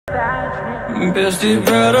Без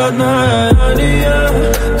тебя, родная, я не я.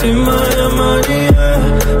 Ты моя Мария,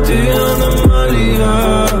 ты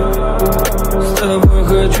аномалия. С тобой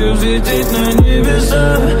хочу взлететь на небеса.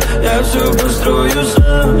 Я все построю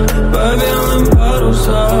сам по белым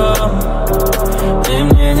парусам. И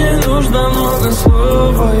мне не нужно много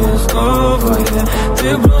слова, я.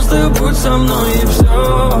 Ты просто будь со мной и все,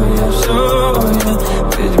 я.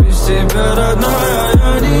 Ведь без тебя, родная,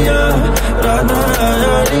 я не я. Родная,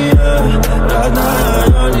 я не я. Родная,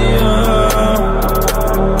 я не я.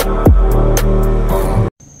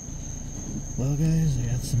 Well guys, I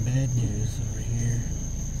got some bad news over here.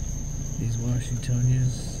 These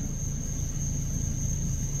Washingtonias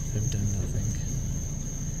have done nothing.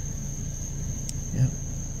 Yep.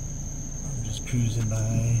 I'm just cruising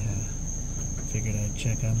by. Figured I'd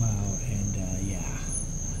check them out, and yeah.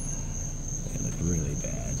 They look really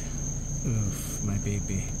bad. Oof, my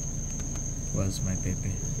baby. Was my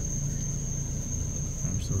baby.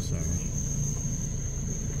 I'm so sorry.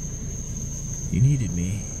 You needed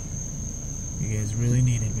me. You guys really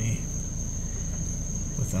needed me.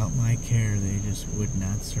 Without my care, they just would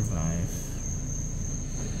not survive.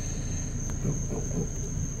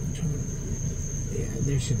 Yeah,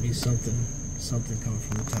 there should be something coming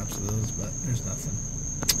from the tops of those, but there's nothing.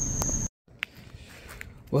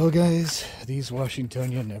 Well guys, these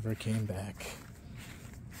Washingtonia never came back.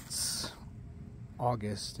 It's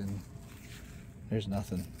August and there's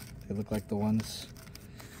nothing. They look like the ones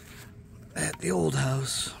at the old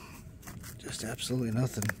house. Just absolutely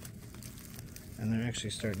nothing. And they're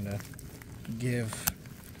actually starting to give.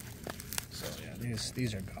 So yeah,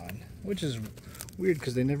 these are gone. Which is weird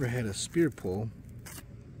because they never had a spear pull.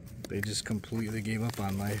 They just completely gave up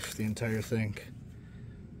on life, the entire thing.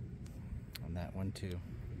 On that one too.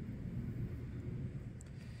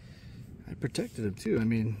 I protected them too. I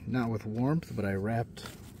mean, not with warmth, but I wrapped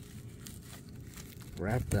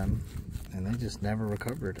them, and they just never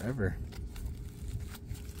recovered ever.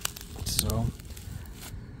 So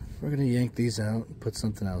we're gonna yank these out and put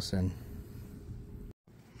something else in.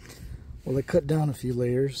 Well, I cut down a few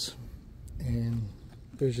layers, and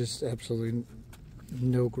there's just absolutely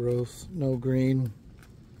no growth, no green,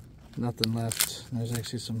 nothing left. There's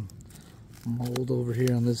actually some mold over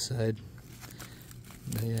here on this side.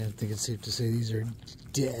 Yeah, I think it's safe to say these are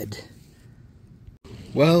dead.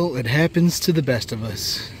 Well, it happens to the best of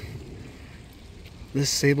us.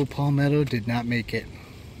 This Sabal Palmetto did not make it.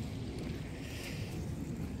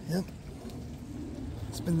 Yep.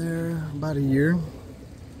 It's been there about a year.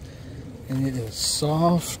 And it is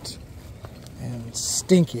soft and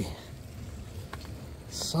stinky.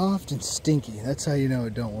 Soft and stinky. That's how you know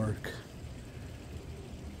it don't work.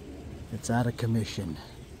 It's out of commission.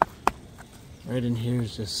 Right in here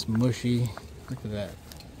is just mushy. Look at that.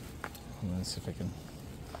 Let's see if I can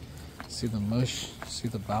see the mush, see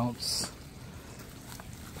the bounce.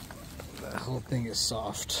 That whole thing is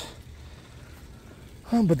soft.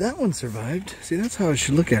 Oh, but that one survived. See, that's how it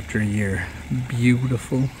should look after a year.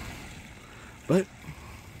 Beautiful. But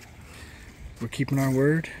we're keeping our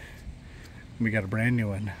word. We got a brand new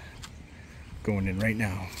one going in right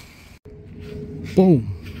now.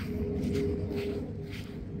 Boom.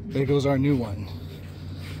 There goes our new one.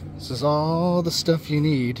 This is all the stuff you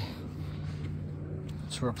need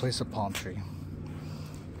to replace a palm tree.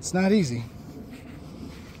 It's not easy,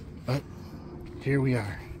 but here we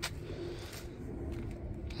are.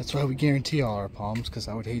 That's why we guarantee all our palms, because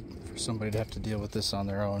I would hate for somebody to have to deal with this on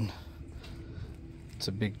their own. It's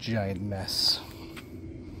a big giant mess.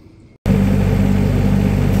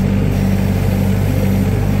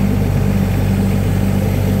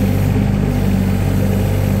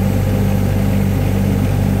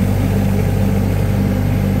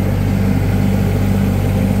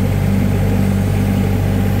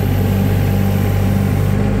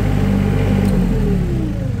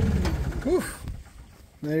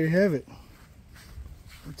 There you have it.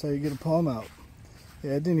 That's how you get a palm out.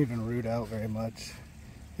 Yeah, it didn't even root out very much.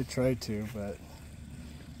 It tried to, but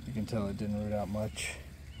you can tell it didn't root out much.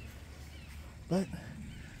 But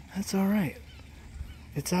that's alright.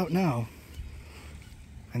 It's out now.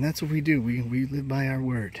 And that's what we do. We live by our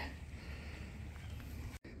word.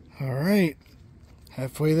 Alright.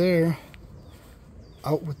 Halfway there.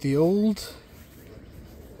 Out with the old.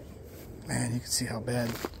 Man, you can see how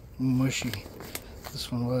bad mushy this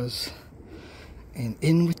one was, and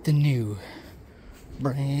in with the new,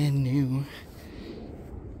 brand new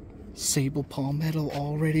Sabal Palmetto,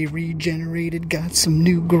 already regenerated, got some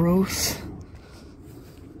new growth.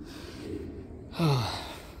 Oh,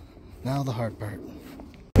 now the hard part.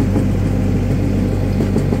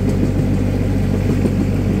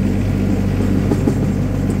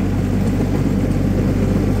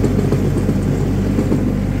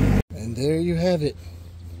 there you have it.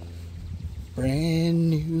 Brand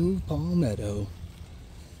new palmetto.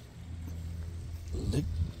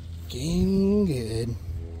 Looking good.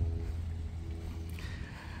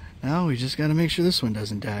 Now we just got to make sure this one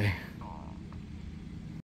doesn't die.